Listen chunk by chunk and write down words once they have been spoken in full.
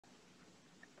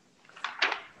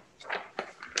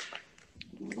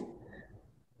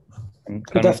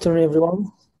Good afternoon,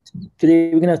 everyone.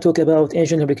 Today we're going to talk about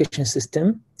engine lubrication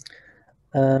system.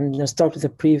 I'm going to start with a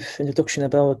brief introduction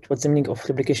about what's the meaning of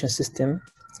lubrication system.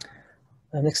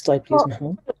 Next slide, please,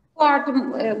 Mahmoud. Who are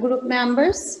the group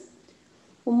members?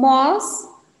 Moaz,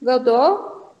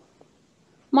 Gado,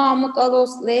 Mahmut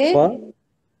Alosli, What?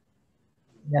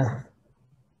 Yeah.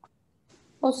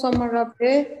 Osama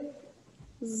Rabbi,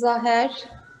 Zaher.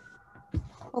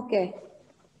 Okay,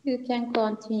 you can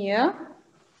continue.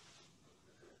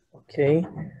 Okay,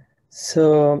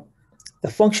 so the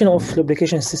function of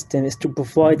lubrication system is to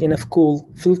provide enough cool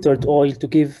filtered oil to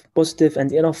give positive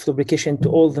and enough lubrication to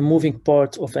all the moving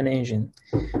parts of an engine.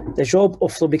 The job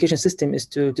of lubrication system is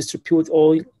to distribute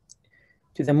oil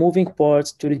to the moving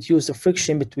parts to reduce the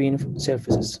friction between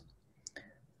surfaces.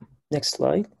 Next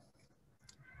slide.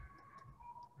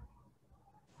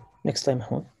 Next slide,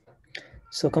 Mahmoud.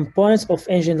 So components of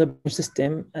engine lubrication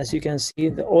system, as you can see,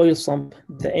 the oil sump,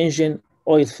 the engine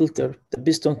oil filter, the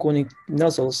piston cooling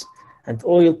nozzles, and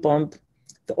oil pump,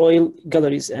 the oil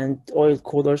galleries and oil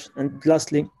coolers, and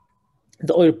lastly,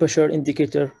 the oil pressure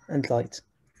indicator and light.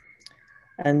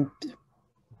 And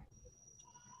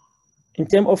in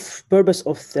terms of purpose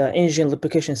of the engine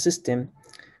lubrication system,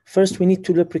 first we need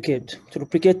to lubricate. To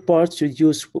lubricate parts to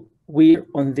reduce wear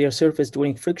on their surface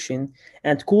during friction,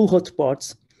 and cool hot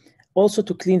parts, also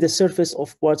to clean the surface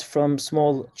of parts from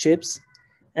small chips,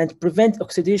 and prevent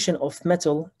oxidation of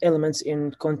metal elements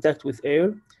in contact with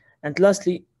air. And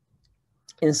lastly,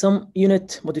 in some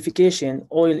unit modification,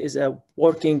 oil is a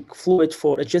working fluid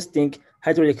for adjusting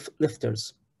hydraulic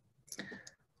lifters.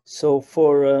 So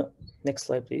for, next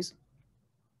slide, please.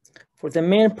 For the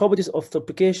main properties of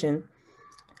lubrication,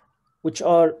 which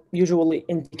are usually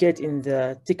indicated in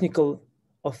the technical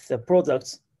of the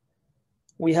products,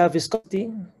 we have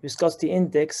viscosity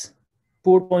index,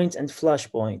 pour point, and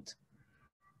flash point.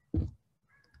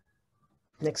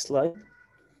 Next slide.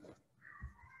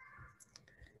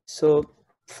 So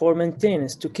for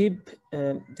maintenance, to keep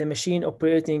the machine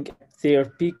operating at their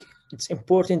peak, it's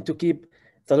important to keep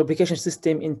the lubrication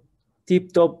system in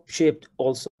tip-top shape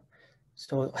also.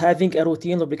 So having a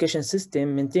routine lubrication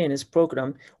system maintenance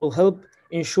program will help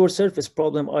ensure surface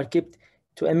problems are kept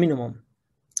to a minimum.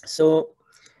 So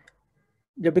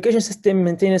lubrication system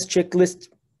maintenance checklist,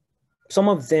 some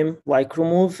of them like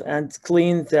remove and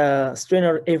clean the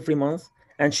strainer every month,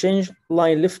 and change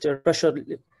line lifter pressure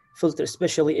filter,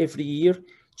 especially every year,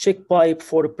 check pipe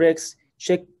for breaks,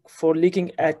 check for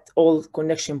leaking at all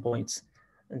connection points.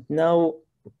 And now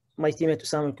my teammate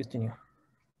Osama will continue.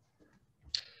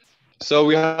 So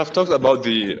we have talked about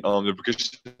the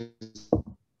lubrication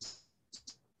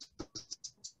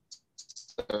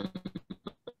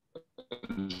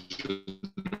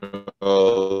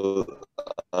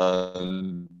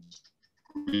and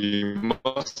we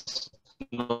must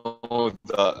know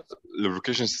that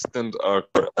lubrication systems are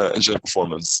engine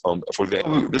performance.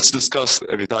 Let's discuss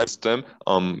the type system.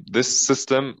 This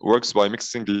system works by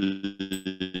mixing the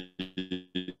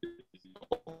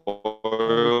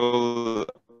oil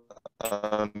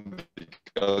and the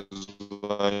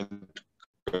gasoline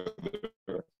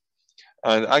together.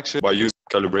 And actually by using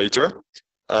calibrator.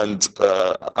 And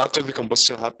after the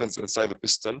combustion happens inside the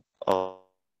piston.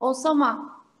 Osama,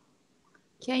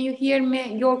 can you hear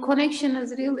me? Your connection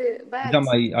is really bad.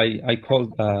 I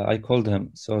called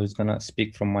him, so he's gonna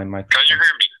speak from my microphone. Can you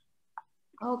hear me?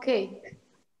 Okay.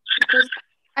 Because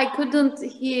I couldn't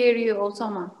hear you,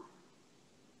 Osama.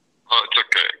 Oh, it's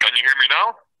okay. Can you hear me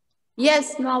now?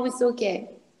 Yes, now it's okay.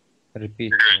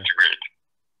 Repeat. Great.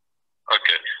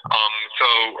 Okay. So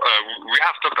we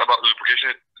have talked about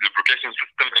lubrication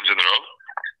system in general,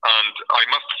 and I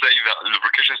must say that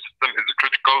lubrication system is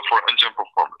critical for engine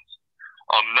performance.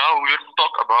 Now let's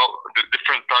talk about the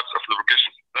different types of lubrication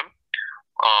system.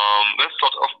 Let's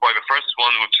start off by the first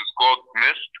one, which is called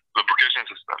mist lubrication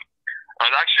system. And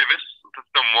actually, this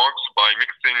system works by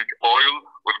mixing oil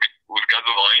with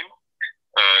gasoline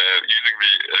using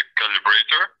the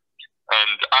calibrator.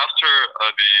 And after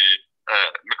the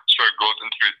mixture goes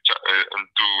into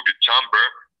the chamber,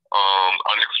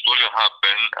 an explosion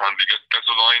happens and the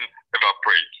gasoline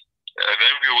evaporates.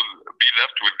 Then we will be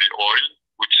left with the oil,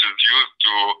 which is used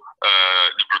to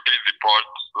lubricate the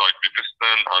parts like the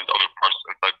piston and other parts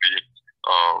inside the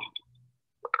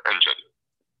engine.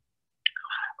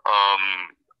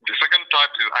 The second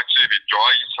type is actually the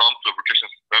dry sump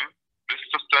lubrication system. This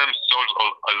system stores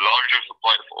a larger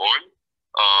supply of oil.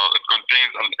 It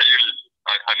contains an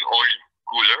oil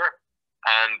cooler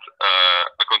and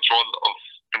a control of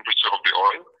temperature of the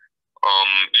oil.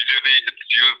 Usually it's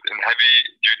used in heavy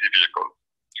duty vehicles.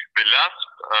 The last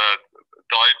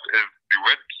type is the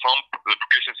wet sump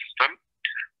lubrication system.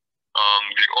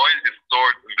 The oil is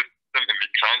stored in this system in the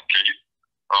crankcase,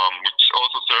 which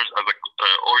also serves as a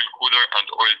oil cooler and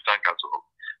oil tank as well.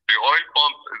 The oil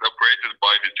pump is operated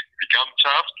by the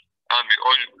camshaft, and the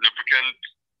oil lubricant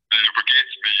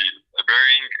lubricates the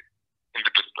bearing in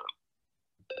the piston.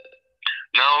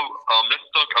 Now, let's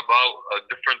talk about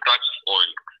different types of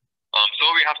oil. So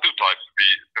we have two types, the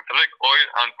synthetic oil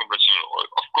and conventional oil.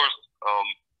 Of course,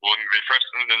 when the first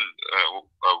engine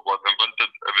was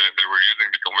invented, they were using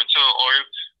the conventional oil,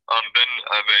 and then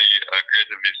they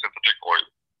created the synthetic oil.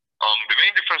 The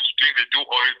main difference between the two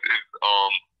oils is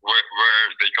where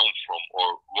they come from or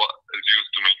what is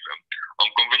used to make them.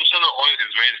 Conventional oil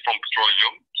is made from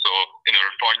petroleum, so in a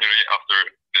refinery, after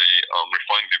they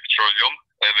refine the petroleum,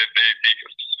 they take a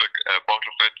specific part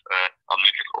of it and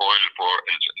make it oil for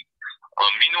engines.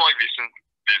 Meanwhile, the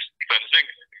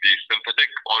synthetic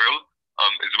oil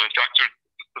is manufactured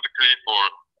specifically for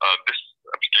this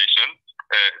application.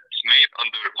 It's made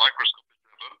under microscopic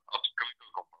level of chemical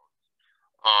compounds.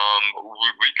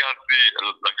 We can see,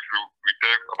 like if we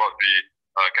talk about the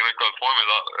chemical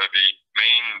formula, the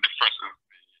main difference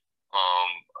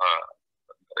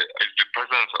is the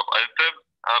presence of additive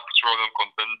and petroleum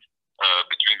content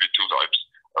between the two types.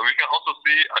 We can also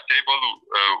see a table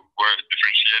where it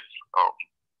differentiates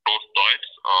both types.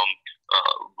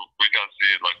 We can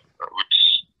see which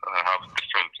have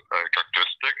different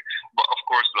characteristics, but of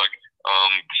course,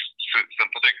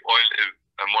 synthetic oil is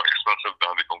more expensive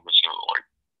than the conventional oil.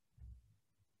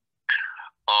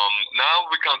 Now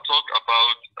we can talk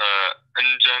about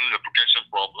engine lubrication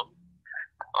problems.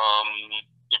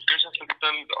 Lubrication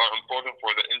systems are important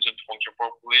for the engine to function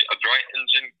properly. A dry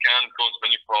engine can cause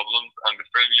many problems and the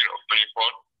failure of many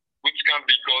parts, which can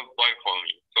be caused by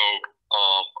foaming. So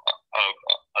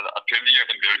a failure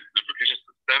in the lubrication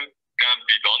system can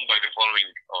be done by the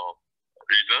following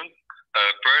reasons.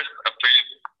 First, a failed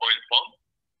oil pump.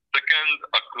 Second,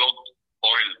 a clogged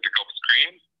oil pickup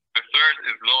screen. The third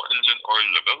is low engine oil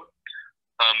level.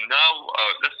 Now,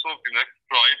 let's move to the next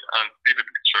slide and see the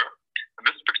picture.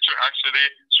 This picture actually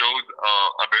shows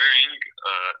a bearing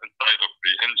inside of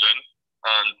the engine,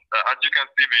 and as you can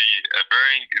see, the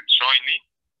bearing is shiny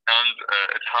and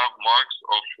it has marks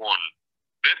of worn.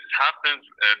 This happens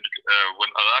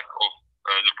when a lack of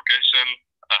lubrication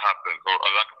happens, or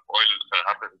a lack of oil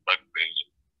happens inside the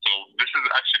engine. So this is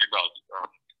actually bad.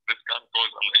 This can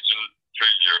cause an engine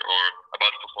failure or a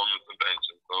bad performance in the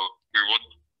engine. So we would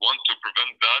want to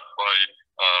prevent that by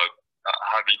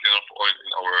having enough oil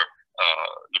in our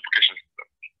lubrication system.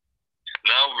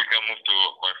 Now we can move to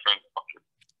my friend Patrick.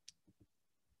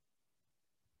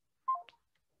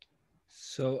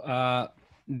 So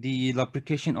the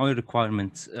lubrication oil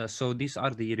requirements. So these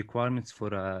are the requirements for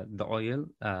the oil.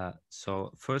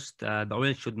 So first, the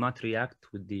oil should not react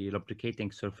with the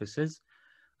lubricating surfaces,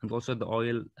 and also the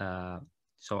oil,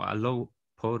 so a low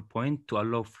pour point to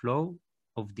allow flow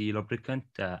of the lubricant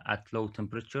at low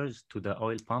temperatures to the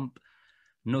oil pump.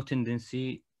 No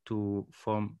tendency to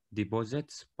form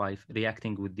deposits by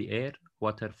reacting with the air,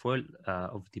 water, foil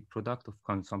of the product of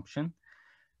consumption.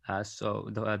 So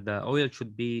the oil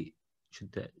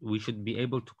we should be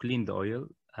able to clean the oil,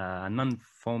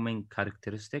 non-foaming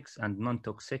characteristics and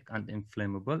non-toxic and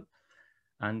inflammable.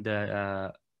 And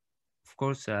of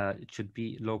course, it should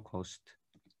be low cost.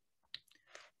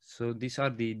 So these are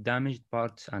the damaged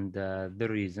parts and the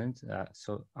reasons.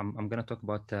 So I'm going to talk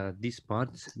about these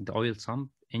parts: the oil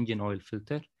sump, engine oil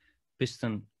filter,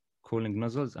 piston cooling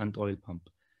nozzles, and oil pump.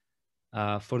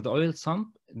 For the oil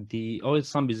sump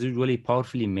is usually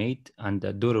powerfully made and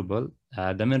durable.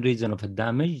 The main reason of a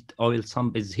damaged oil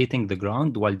sump is hitting the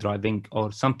ground while driving,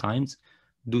 or sometimes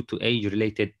due to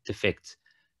age-related defects.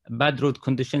 Bad road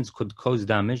conditions could cause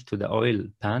damage to the oil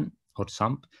pan or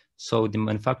sump, so the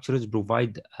manufacturers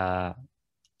provide a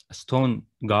stone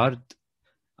guard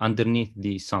underneath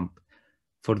the sump.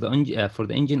 For the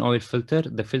engine oil filter,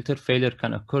 the filter failure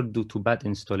can occur due to bad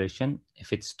installation.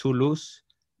 If it's too loose,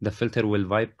 the filter will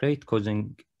vibrate,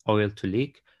 causing oil to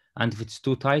leak. And if it's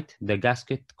too tight, the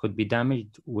gasket could be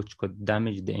damaged, which could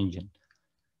damage the engine.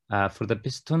 For the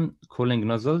piston cooling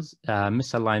nozzles,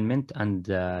 misalignment and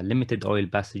limited oil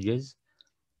passages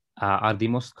are the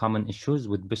most common issues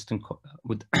with piston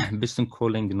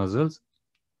cooling nozzles.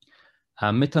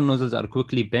 Metal nozzles are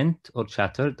quickly bent or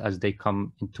shattered as they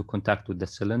come into contact with the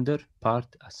cylinder part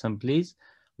assemblies,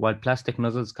 while plastic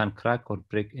nozzles can crack or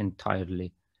break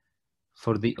entirely.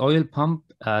 For the oil pump,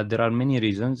 there are many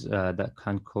reasons that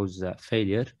can cause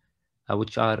failure,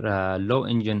 which are low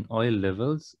engine oil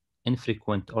levels,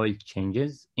 infrequent oil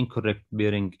changes, incorrect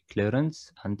bearing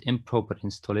clearance, and improper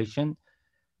installation,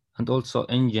 and also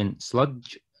engine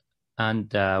sludge and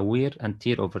wear and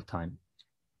tear over time.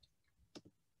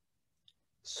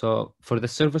 So for the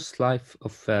service life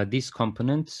of these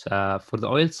components, for the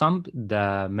oil sump,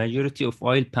 the majority of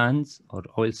oil pans or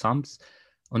oil sumps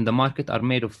on the market are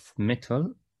made of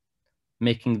metal,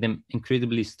 making them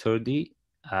incredibly sturdy.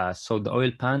 So the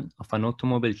oil pan of an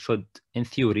automobile should, in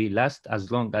theory, last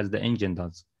as long as the engine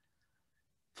does.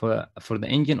 For the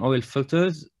engine oil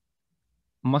filters,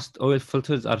 most oil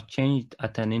filters are changed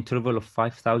at an interval of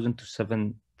 5,000 to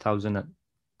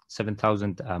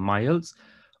 7,000 miles.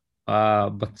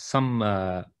 But some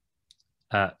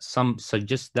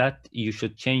suggest that you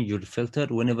should change your filter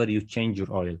whenever you change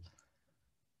your oil.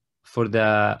 For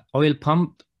the oil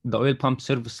pump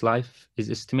service life is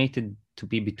estimated to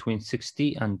be between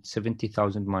 60 and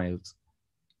 70,000 miles.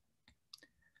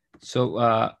 So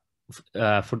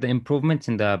for the improvements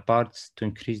in the parts to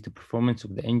increase the performance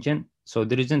of the engine, so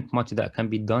there isn't much that can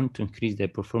be done to increase the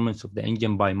performance of the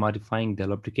engine by modifying the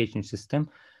lubrication system,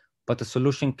 but a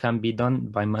solution can be done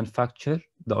by manufacture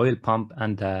the oil pump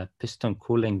and the piston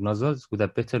cooling nozzles with a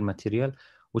better material,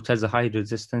 which has a high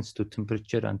resistance to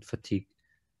temperature and fatigue.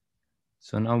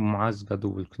 So now Muaz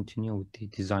Gadu will continue with the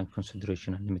design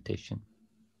consideration and limitation.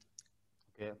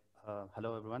 Okay,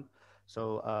 hello everyone.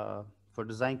 So for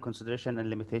design consideration and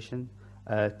limitation,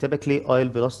 typically oil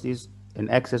velocities in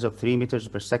excess of 3 meters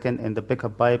per second in the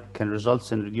pickup pipe can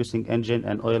result in reducing engine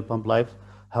and oil pump life.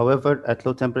 However, at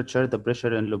low temperature, the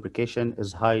pressure and lubrication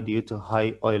is high due to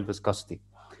high oil viscosity.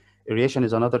 Aeration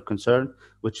is another concern,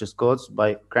 which is caused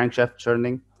by crankshaft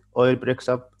churning. Oil breaks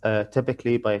up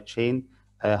typically by a chain,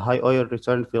 high oil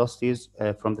return velocities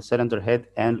from the cylinder head,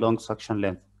 and long suction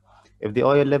length. If the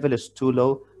oil level is too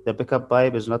low, the pickup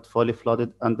pipe is not fully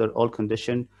flooded under all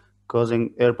conditions,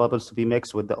 causing air bubbles to be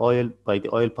mixed with the oil by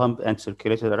the oil pump and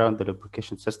circulated around the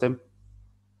lubrication system.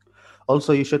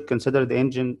 Also, you should consider the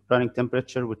engine running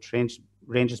temperature, which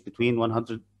ranges between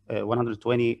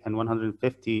 120 and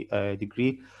 150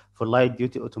 degree for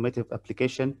light-duty automotive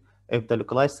application. If the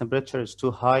localized temperature is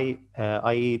too high,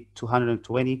 i.e.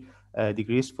 220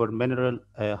 degrees for mineral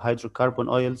hydrocarbon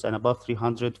oils and above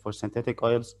 300 for synthetic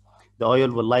oils, the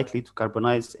oil will likely to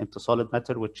carbonize into solid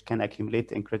matter, which can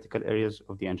accumulate in critical areas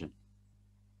of the engine.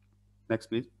 Next,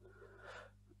 please.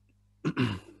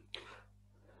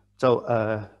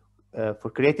 So for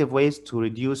creative ways to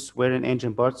reduce wear in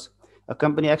engine parts, a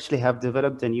company actually have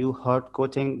developed a new hard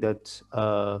coating that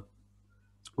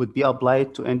would be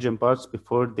applied to engine parts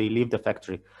before they leave the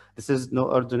factory. This is no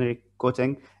ordinary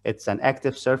coating. It's an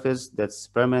active surface that's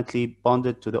permanently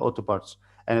bonded to the auto parts.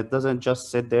 And it doesn't just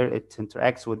sit there, it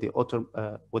interacts with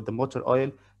the motor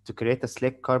oil to create a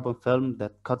slick carbon film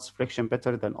that cuts friction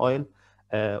better than oil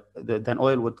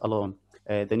would alone.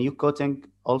 The new coating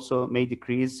also may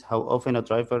decrease how often a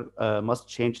driver must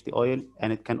change the oil,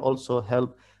 and it can also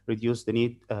help reduce the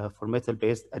need for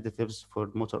metal-based additives for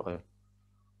motor oil.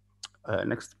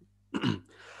 Next.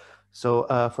 So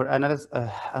for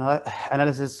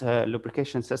analysis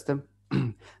lubrication system,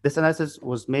 this analysis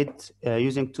was made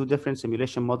using two different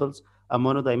simulation models, a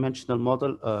monodimensional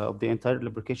model of the entire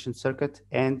lubrication circuit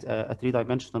and a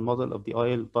three-dimensional model of the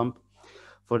oil pump.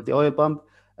 For the oil pump,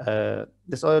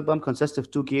 this oil pump consists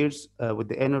of two gears with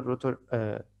the inner rotor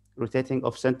rotating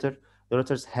off center. The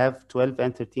rotors have 12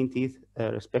 and 13 teeth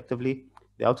respectively.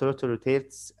 The outer rotor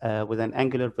rotates with an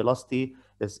angular velocity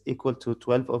that's equal to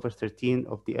 12 over 13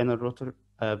 of the inner rotor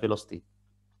velocity.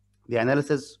 The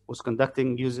analysis was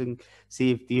conducted using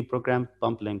CFD program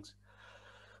pump links.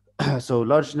 So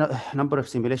large number of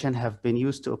simulations have been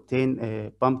used to obtain a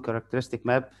pump characteristic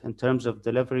map in terms of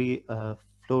delivery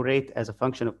flow rate as a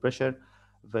function of pressure,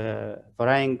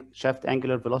 varying shaft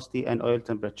angular velocity, and oil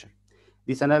temperature.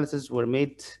 These analyses were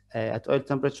made at oil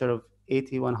temperature of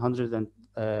 80,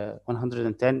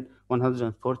 110,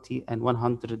 140, and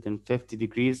 150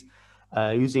 degrees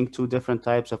using two different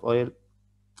types of oil,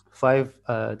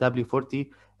 5W40,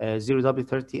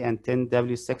 0W30, and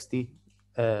 10W60.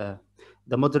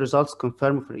 The model results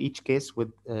confirm for each case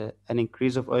with an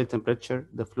increase of oil temperature,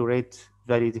 the flow rate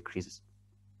value decreases.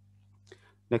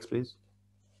 Next, please.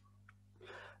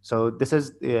 So this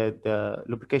is the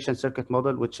lubrication circuit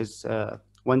model, which is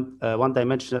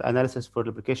one-dimensional analysis for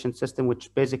lubrication system,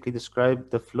 which basically describe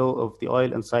the flow of the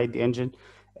oil inside the engine,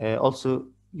 also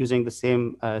using the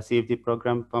same CFD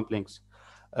program pump links,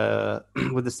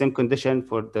 with the same condition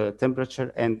for the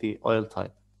temperature and the oil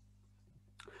type.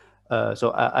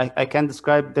 So I can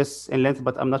describe this in length,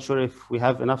 but I'm not sure if we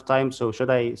have enough time. So should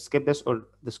I skip this or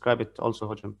describe it also,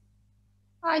 Hojam?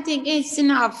 I think it's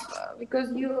enough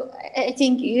because I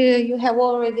think you have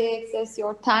already accessed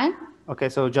your time. Okay,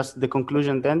 so just the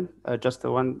conclusion then, just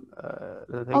the one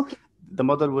thing. Okay. the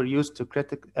model were used to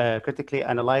critically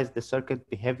analyze the circuit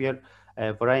behavior,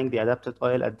 varying the adapted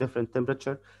oil at different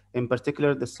temperature. In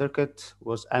particular, the circuit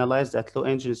was analyzed at low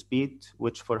engine speed,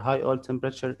 which for high oil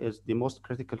temperature is the most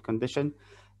critical condition.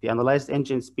 The analyzed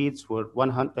engine speeds were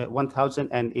 1,000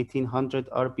 and 1,800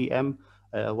 RPM,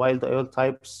 while the oil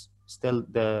types still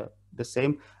the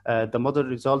same. The model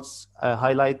results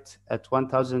highlight at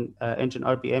 1,000 engine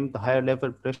RPM, the higher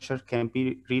level pressure can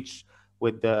be reached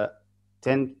with the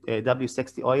 10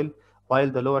 W60 oil, while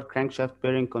the lower crankshaft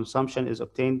bearing consumption is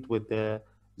obtained with the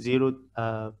 0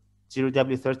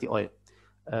 W30 oil.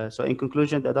 So in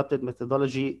conclusion, the adopted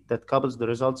methodology that couples the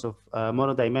results of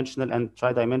monodimensional and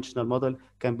tridimensional model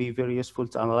can be very useful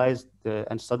to analyze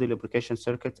and study lubrication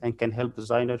circuits and can help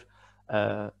designer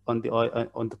on the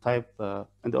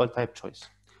oil type choice.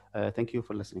 Thank you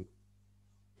for listening.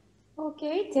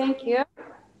 Okay, thank you.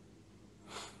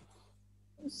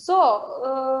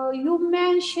 So you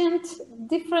mentioned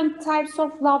different types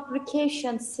of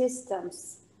lubrication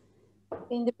systems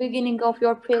in the beginning of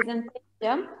your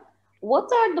presentation.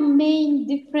 What are the main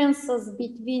differences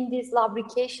between this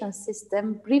lubrication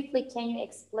system? Briefly, can you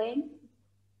explain?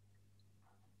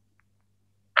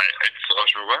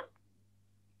 It's what?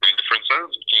 Main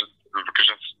differences between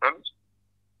lubrication systems?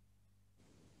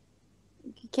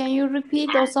 Can you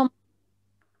repeat also?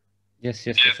 Yes.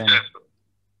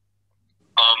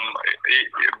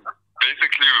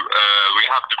 Basically, we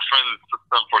have different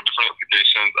systems for different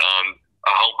applications, and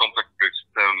how complex the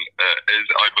system is.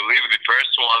 I believe the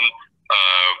first one,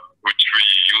 which we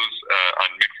use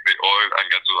and mix the oil and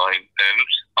gasoline in,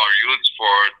 are used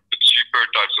for the cheaper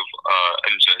types of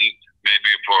engines,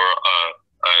 maybe for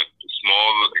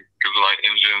small gasoline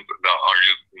engines that are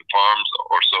used in farms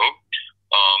or so.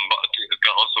 But it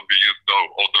can also be used for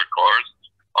older cars.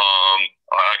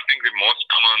 I think the most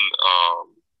common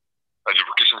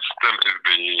lubrication system is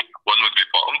the one with the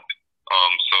pump.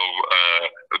 So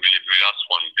the last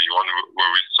one, the one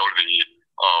where we store the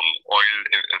oil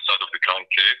inside of the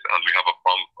crankcase, and we have a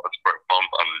pump, a spray pump,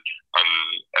 and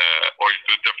oil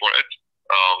filter for it.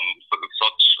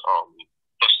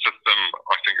 Such system,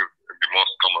 I think, is the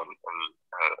most common in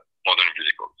modern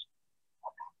vehicles.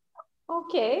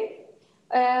 Okay.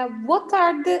 What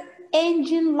are the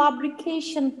engine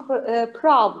lubrication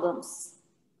problems?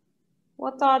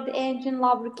 What are the engine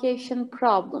lubrication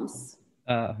problems?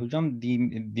 Hujam,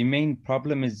 the main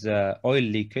problem is oil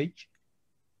leakage.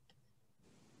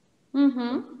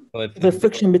 Mm-hmm. So The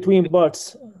friction between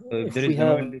parts. if there is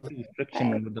no oil leakage,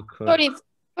 friction would occur. Sorry,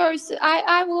 first,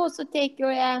 I will also take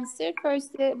your answer.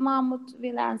 First, Mahmoud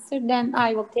will answer, then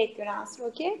I will take your answer,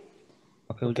 okay?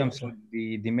 Okay, Hujam, so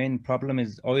the main problem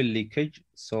is oil leakage.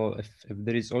 So if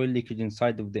there is oil leakage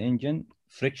inside of the engine,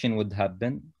 friction would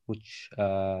happen, which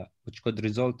could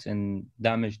result in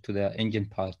damage to the engine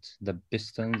parts, the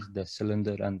pistons, the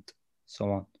cylinder, and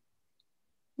so on.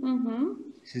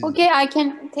 Mm-hmm. Okay, I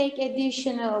can take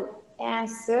additional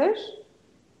answer.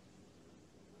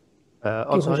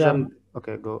 Also, Hajam,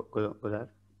 okay, go there.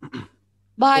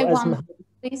 By So one,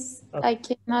 please. I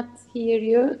cannot hear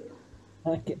you.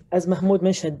 Okay. As Mahmoud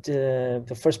mentioned,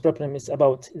 the first problem is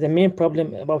about the main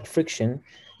problem about friction.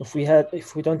 If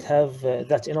we don't have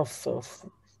that enough of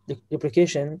the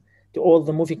lubrication to all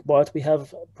the moving parts, we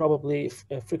have probably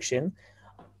friction.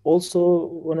 Also,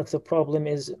 one of the problem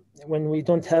is when we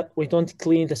don't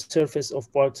clean the surface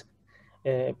of parts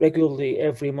regularly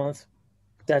every month.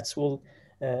 That will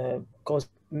cause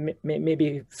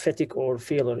maybe fatigue or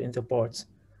failure in the parts.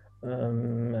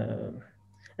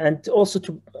 And also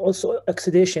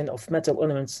oxidation of metal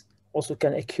elements also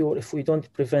can occur if we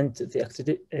don't prevent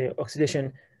the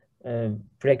oxidation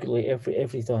regularly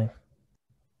every time.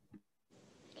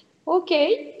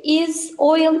 Okay, is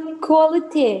oil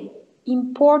quality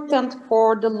important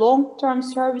for the long-term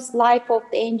service life of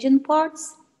the engine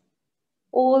parts?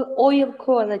 Or oil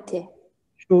quality?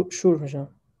 Sure, Rajan.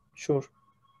 Sure.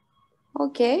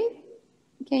 Okay,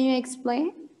 can you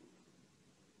explain?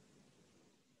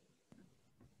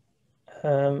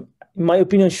 In my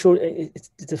opinion, sure, it's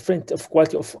different of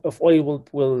quality of oil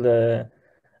will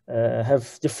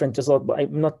have different results, but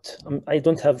I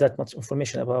don't have that much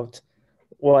information about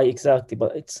why exactly,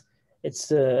 but it's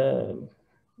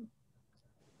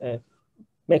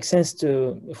makes sense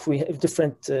to if we have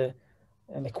different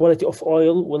quality of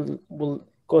oil will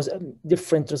cause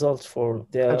different results for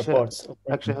the parts.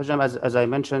 Actually, Hajam, as I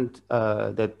mentioned,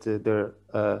 that there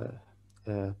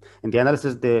in the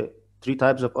analysis the 3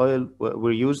 types of oil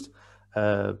were used,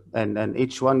 and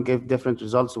each one gave different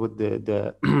results with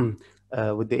the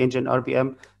with the engine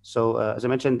RPM. So as I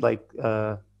mentioned, like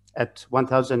at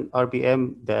 1,000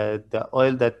 RPM, the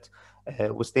oil that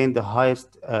withstand the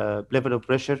highest level of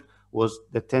pressure was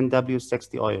the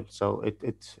 10W60 oil. So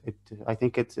I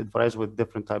think it varies with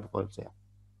different type of oils. Yeah.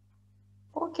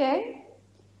 Okay.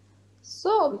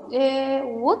 So,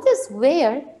 what is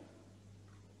wear?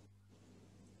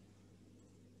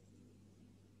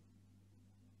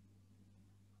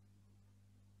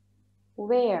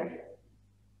 Wear.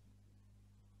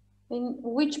 In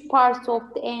which parts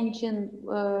of the engine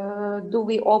do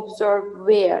we observe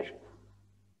wear?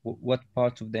 What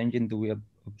parts of the engine do we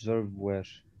observe where?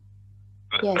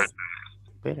 Yes.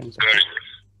 Bearings. Bearings.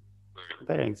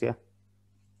 Bearings. Yeah.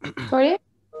 Sorry?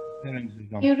 Bearings,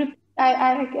 Hujam. You repeat?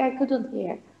 I couldn't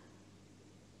hear.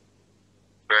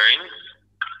 Bearings.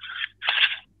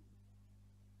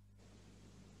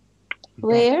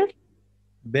 Where?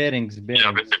 Bearings, Yeah,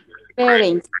 bearings. basically.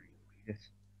 Bearings. Yes.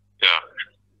 Yeah.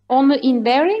 Only in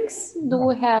bearings do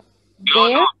we have No,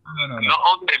 wear? No. not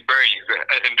only in bearings,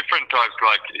 in different types,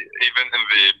 like even in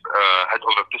the head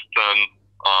of the piston,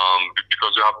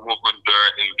 because you have movement there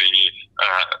in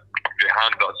the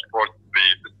hand that supports the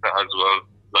piston as well.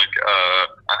 Like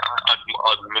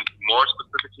more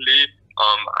specifically,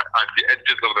 at the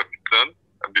edges of the piston,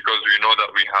 because we know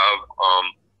that we have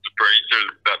separators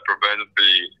that prevent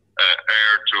the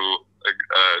air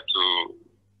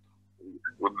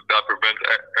that prevent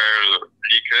air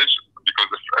leakage. Because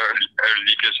if air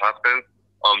leakage happens,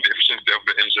 the efficiency of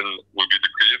the engine will be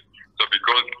decreased. So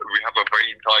because we have a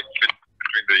very tight fit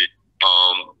between the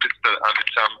piston and the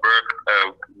chamber,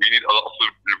 we need a lot of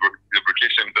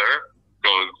lubrication there,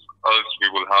 because else we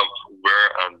will have wear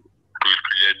and we will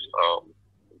create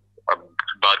a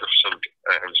bad efficient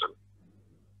engine.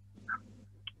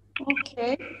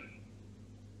 Okay.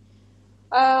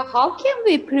 How can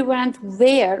we prevent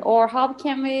wear, or how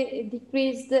can we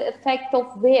decrease the effect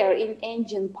of wear in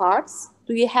engine parts?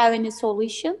 Do you have any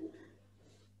solution?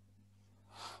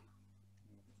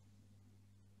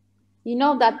 You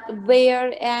know that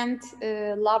wear and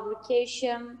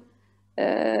lubrication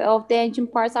of the engine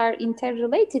parts are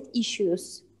interrelated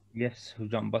issues. Yes,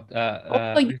 Hujam. But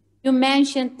Also, you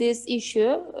mentioned this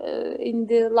issue in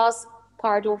the last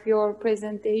part of your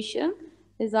presentation,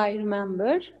 as I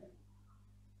remember.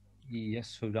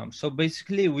 yes, Hujam. So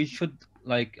basically, we should,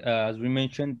 like, as we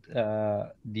mentioned,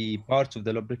 the parts of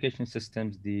the lubrication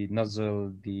systems, the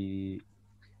nozzle, the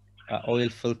oil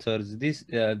filters,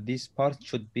 these parts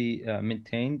should be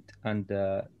maintained and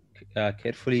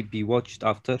carefully be watched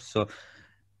after. So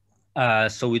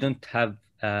we don't have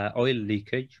oil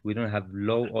leakage. We don't have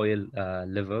low oil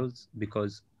levels,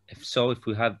 because if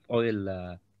we have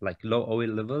oil like low oil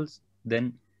levels,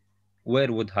 then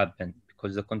wear would happen,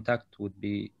 because the contact would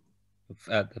be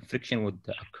the friction would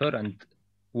occur and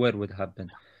wear would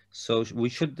happen. So we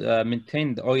should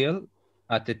maintain the oil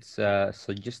at its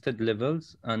suggested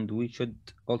levels, and we should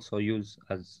also use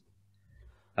as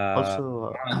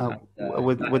Also, brand and,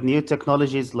 with new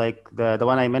technologies like the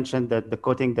one I mentioned, that the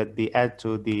coating that they add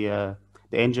to the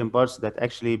engine parts that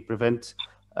actually prevent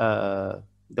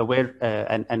the wear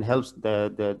and helps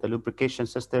the lubrication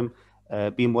system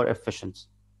be more efficient.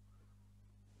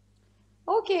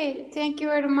 Okay, thank you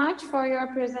very much for your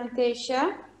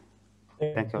presentation.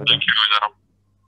 Thank you. Thank you.